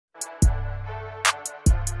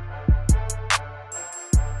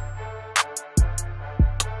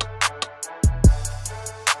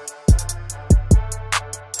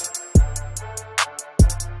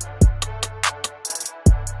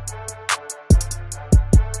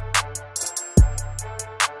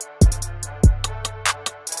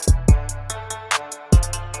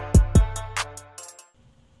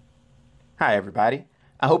Hi everybody,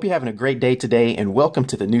 I hope you're having a great day today and welcome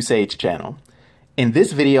to the U.S.A channel. In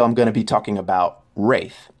this video I'm going to be talking about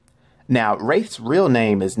Wraith. Now Wraith's real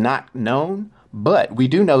name is not known, but we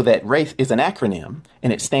do know that Wraith is an acronym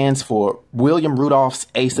and it stands for William Rudolph's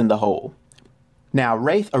Ace in the Hole. Now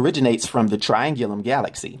Wraith originates from the Triangulum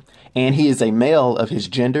Galaxy and he is a male of his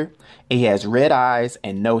gender. He has red eyes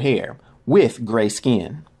and no hair with gray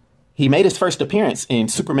skin. He made his first appearance in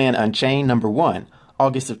Superman Unchained #1,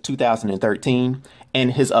 August of 2013,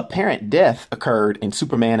 and his apparent death occurred in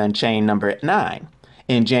Superman Unchained #9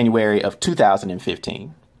 in January of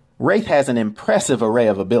 2015. Wraith has an impressive array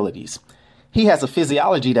of abilities. He has a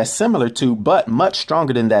physiology that's similar to, but much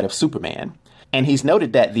stronger than that of Superman. And he's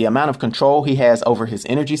noted that the amount of control he has over his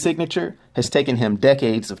energy signature has taken him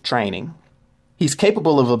decades of training. He's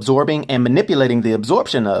capable of absorbing and manipulating the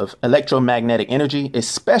absorption of electromagnetic energy,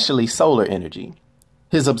 especially solar energy.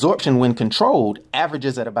 His absorption, when controlled,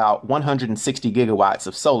 averages at about 160 gigawatts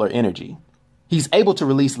of solar energy. He's able to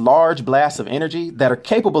release large blasts of energy that are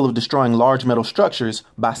capable of destroying large metal structures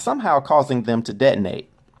by somehow causing them to detonate.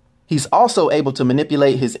 He's also able to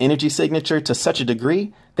manipulate his energy signature to such a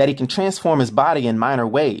degree that he can transform his body in minor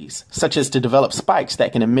ways, such as to develop spikes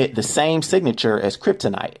that can emit the same signature as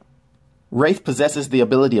kryptonite. Wraith possesses the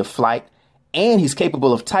ability of flight, and he's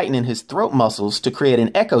capable of tightening his throat muscles to create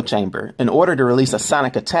an echo chamber in order to release a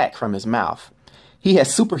sonic attack from his mouth. He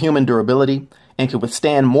has superhuman durability and can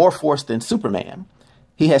withstand more force than Superman.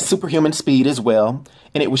 He has superhuman speed as well,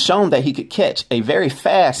 and it was shown that he could catch a very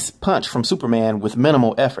fast punch from Superman with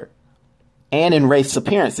minimal effort. And in Wraith's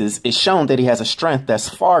appearances, it's shown that he has a strength that's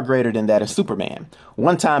far greater than that of Superman,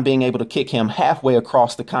 one time being able to kick him halfway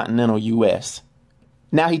across the continental U.S.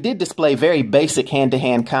 Now, he did display very basic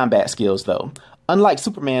hand-to-hand combat skills, though. Unlike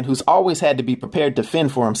Superman, who's always had to be prepared to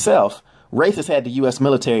fend for himself, Wraith has had the U.S.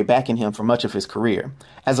 military backing him for much of his career.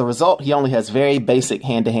 As a result, he only has very basic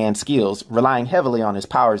hand-to-hand skills, relying heavily on his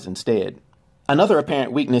powers instead. Another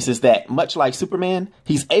apparent weakness is that, much like Superman,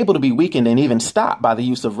 he's able to be weakened and even stopped by the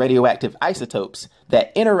use of radioactive isotopes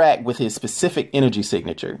that interact with his specific energy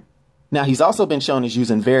signature. Now, he's also been shown as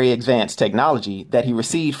using very advanced technology that he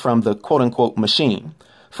received from the quote-unquote machine.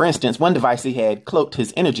 For instance, one device he had cloaked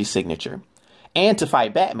his energy signature. And to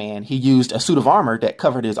fight Batman, he used a suit of armor that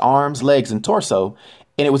covered his arms, legs, and torso,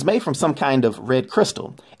 and it was made from some kind of red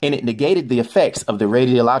crystal, and it negated the effects of the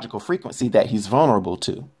radiological frequency that he's vulnerable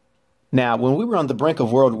to. Now, when we were on the brink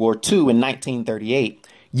of World War II in 1938,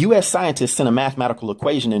 U.S. scientists sent a mathematical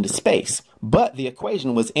equation into space, but the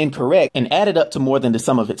equation was incorrect and added up to more than the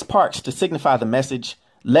sum of its parts to signify the message,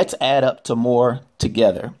 "Let's add up to more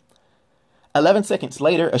together." 11 seconds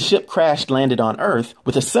later, a ship landed on Earth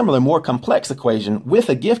with a similar, more complex equation with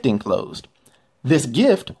a gift enclosed. This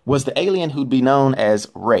gift was the alien who'd be known as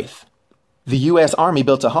Wraith. The U.S. Army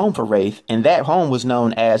built a home for Wraith, and that home was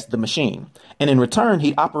known as the Machine, and in return,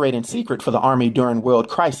 he'd operate in secret for the Army during world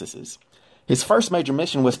crises. His first major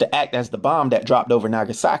mission was to act as the bomb that dropped over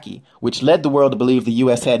Nagasaki, which led the world to believe the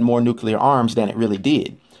U.S. had more nuclear arms than it really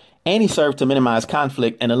did. And he served to minimize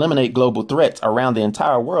conflict and eliminate global threats around the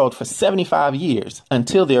entire world for 75 years,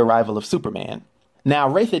 until the arrival of Superman. Now,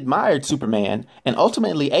 Wraith admired Superman and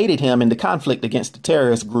ultimately aided him in the conflict against the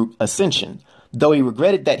terrorist group Ascension, though he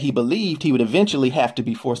regretted that he believed he would eventually have to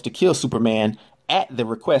be forced to kill Superman at the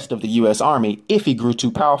request of the U.S. Army if he grew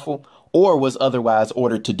too powerful or was otherwise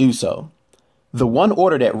ordered to do so. The one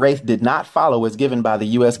order that Wraith did not follow as given by the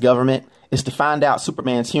U.S. government is to find out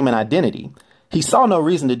Superman's human identity. He saw no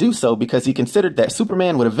reason to do so because he considered that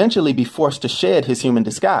Superman would eventually be forced to shed his human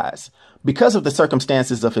disguise because of the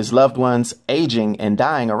circumstances of his loved ones aging and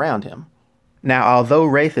dying around him. Now, although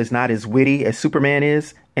Wraith is not as witty as Superman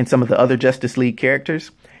is and some of the other Justice League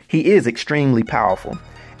characters, he is extremely powerful.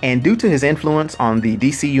 And due to his influence on the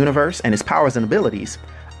DC universe and his powers and abilities,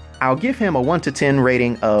 I'll give him a 1 to 10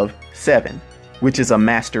 rating of 7. Which is a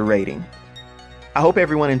master rating. I hope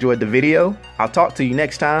everyone enjoyed the video. I'll talk to you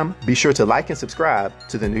next time. Be sure to like and subscribe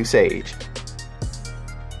to The New Sage.